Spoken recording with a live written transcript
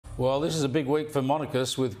Well, this is a big week for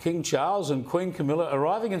monarchists, with King Charles and Queen Camilla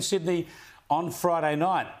arriving in Sydney on Friday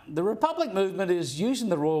night. The Republic movement is using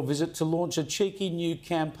the royal visit to launch a cheeky new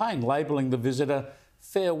campaign, labelling the visit a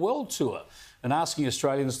farewell tour and asking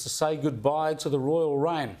Australians to say goodbye to the royal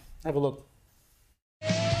reign. Have a look.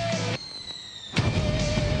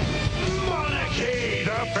 Monarchy,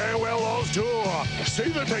 the Farewell Oz Tour. See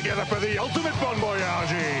them together for the ultimate bon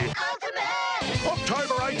voyage.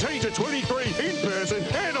 October 18 to 23, in person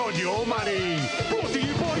and on your money. Brought to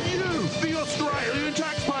you by you, the Australian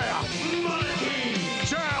taxpayer. Monarchy,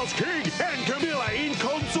 Charles, King and Camilla in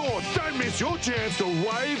consort. Don't miss your chance to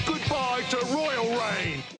wave goodbye to royal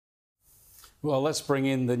reign. Well, let's bring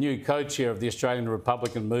in the new co-chair of the Australian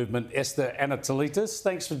Republican movement, Esther Anatolitis.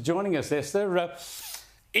 Thanks for joining us, Esther.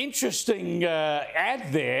 Interesting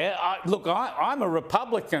ad there. I'm a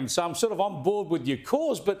Republican, so I'm sort of on board with your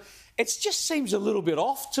cause, but it just seems a little bit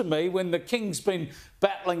off to me when the King's been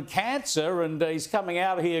battling cancer and he's coming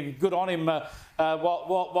out here, good on him,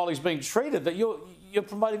 while he's being treated, that you're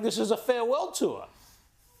promoting this as a farewell tour.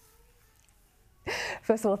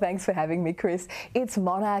 First of all, thanks for having me, Chris. It's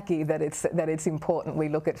monarchy that it's important we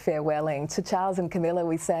look at farewelling. To Charles and Camilla,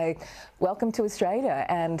 we say, welcome to Australia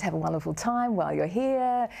and have a wonderful time while you're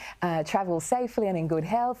here. Travel safely and in good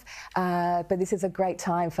health. But this is a great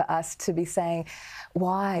time for us to be saying,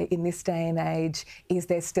 why in this day and age is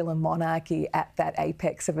there still a monarchy at that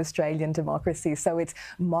apex of Australian democracy? So it's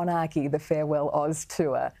monarchy, the Farewell Oz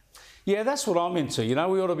tour. Yeah, that's what I'm into. You know,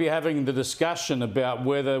 we ought to be having the discussion about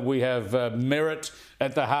whether we have merit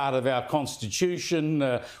at the heart of our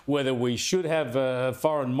constitution, whether we should have a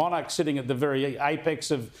foreign monarch sitting at the very apex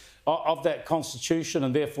of that constitution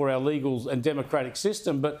and therefore our legal and democratic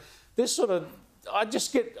system. But this sort of, I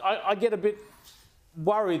get a bit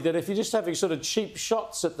worried that if you're just having sort of cheap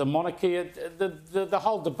shots at the monarchy, the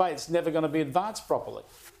whole debate's never going to be advanced properly.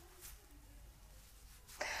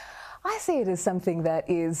 I see it as something that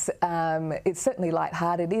is, it's certainly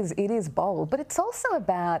lighthearted, it is bold, but it's also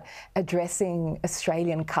about addressing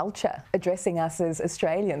Australian culture, addressing us as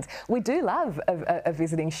Australians. We do love a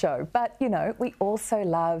visiting show, but, you know, we also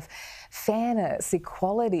love fairness,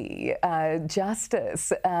 equality,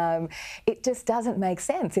 justice. It just doesn't make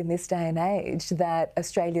sense in this day and age that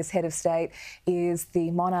Australia's head of state is the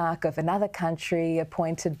monarch of another country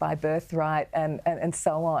appointed by birthright and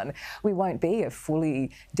so on. We won't be a fully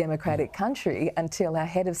democratic country until our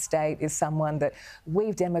head of state is someone that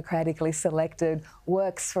we've democratically selected,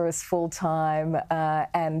 works for us full time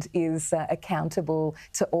and is accountable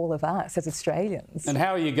to all of us as Australians. And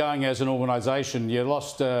how are you going as an organisation? You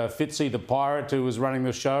lost Fitzy the pirate who was running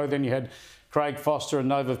the show, then you had Craig Foster and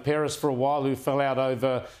Nova Peris for a while who fell out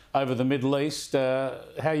over the Middle East. How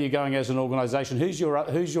are you going as an organisation? Who's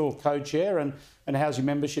your co-chair and how's your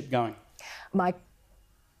membership going?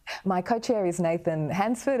 My co-chair is Nathan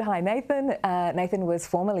Hansford. Hi, Nathan. Nathan was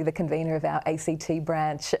formerly the convener of our ACT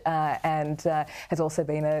branch and has also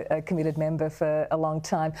been a committed member for a long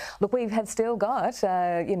time. Look, we have still got,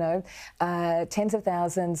 tens of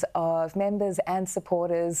thousands of members and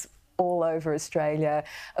supporters all over Australia,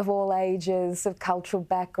 of all ages, of cultural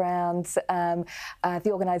backgrounds. The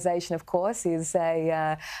organisation, of course, is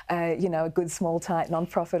a good, small, tight,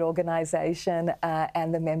 non-profit organisation,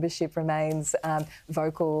 and the membership remains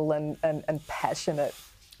vocal and passionate.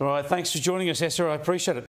 All right, thanks for joining us, Esther. I appreciate it.